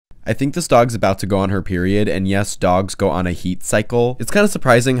I think this dog's about to go on her period, and yes, dogs go on a heat cycle. It's kind of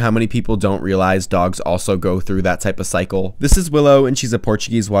surprising how many people don't realize dogs also go through that type of cycle. This is Willow, and she's a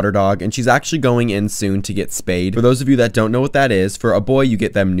Portuguese water dog, and she's actually going in soon to get spayed. For those of you that don't know what that is, for a boy you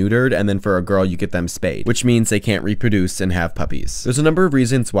get them neutered, and then for a girl you get them spayed, which means they can't reproduce and have puppies. There's a number of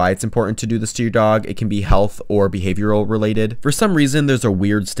reasons why it's important to do this to your dog. It can be health or behavioral related. For some reason, there's a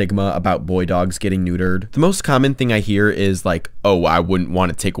weird stigma about boy dogs getting neutered. The most common thing I hear is like, oh, I wouldn't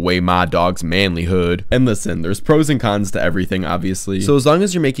want to take away my dog's manlyhood. And listen, there's pros and cons to everything, obviously. So as long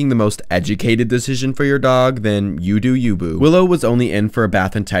as you're making the most educated decision for your dog, then you do you, boo. Willow was only in for a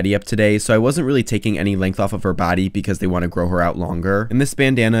bath and tidy up today, so I wasn't really taking any length off of her body because they want to grow her out longer. And this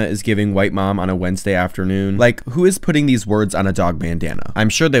bandana is giving white mom on a Wednesday afternoon. Like, who is putting these words on a dog bandana? I'm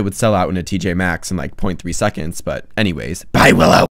sure they would sell out in a TJ Maxx in like 0.3 seconds, but anyways, bye Willow!